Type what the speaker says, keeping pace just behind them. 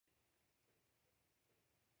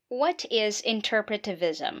What is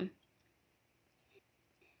interpretivism?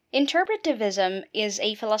 Interpretivism is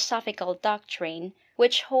a philosophical doctrine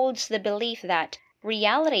which holds the belief that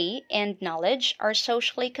reality and knowledge are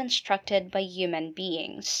socially constructed by human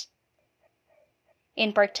beings.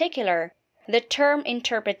 In particular, the term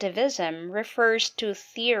interpretivism refers to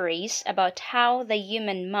theories about how the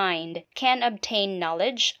human mind can obtain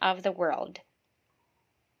knowledge of the world.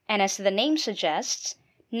 And as the name suggests,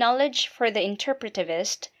 knowledge for the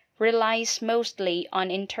interpretivist relies mostly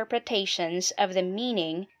on interpretations of the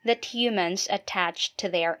meaning that humans attach to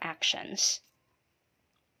their actions.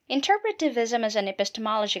 Interpretivism as an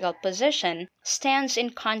epistemological position stands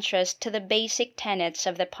in contrast to the basic tenets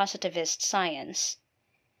of the positivist science.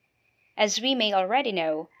 As we may already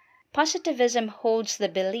know, positivism holds the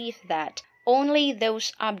belief that only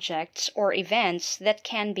those objects or events that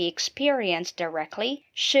can be experienced directly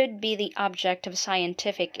should be the object of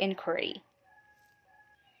scientific inquiry.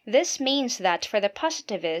 This means that for the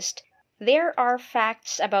positivist, there are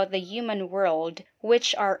facts about the human world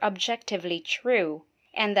which are objectively true,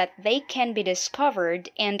 and that they can be discovered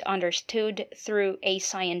and understood through a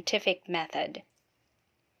scientific method.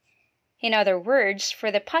 In other words, for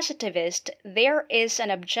the positivist, there is an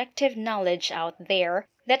objective knowledge out there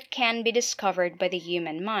that can be discovered by the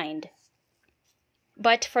human mind.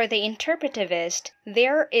 But for the interpretivist,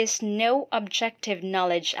 there is no objective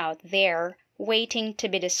knowledge out there waiting to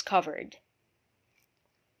be discovered.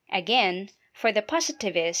 Again, for the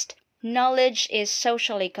positivist, knowledge is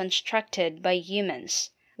socially constructed by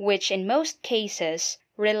humans, which in most cases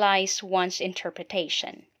relies one's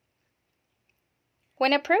interpretation.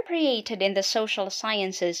 When appropriated in the social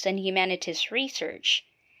sciences and humanities research,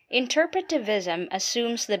 interpretivism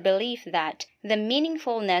assumes the belief that the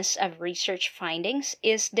meaningfulness of research findings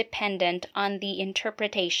is dependent on the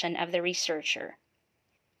interpretation of the researcher.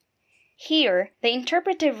 Here, the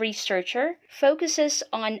interpretive researcher focuses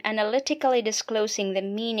on analytically disclosing the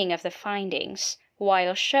meaning of the findings,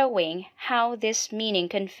 while showing how this meaning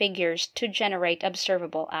configures to generate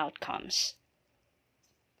observable outcomes.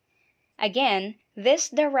 Again, this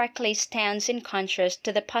directly stands in contrast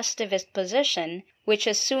to the positivist position, which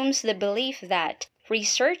assumes the belief that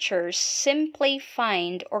researchers simply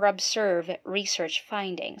find or observe research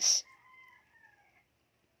findings.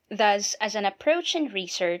 Thus, as an approach in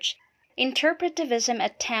research, interpretivism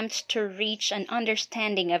attempts to reach an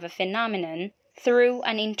understanding of a phenomenon through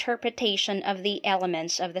an interpretation of the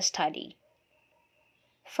elements of the study.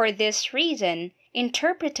 For this reason,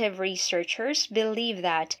 interpretive researchers believe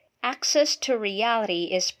that access to reality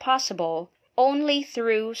is possible only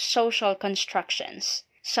through social constructions,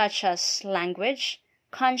 such as language,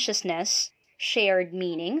 consciousness, shared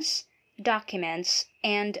meanings, documents,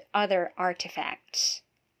 and other artifacts.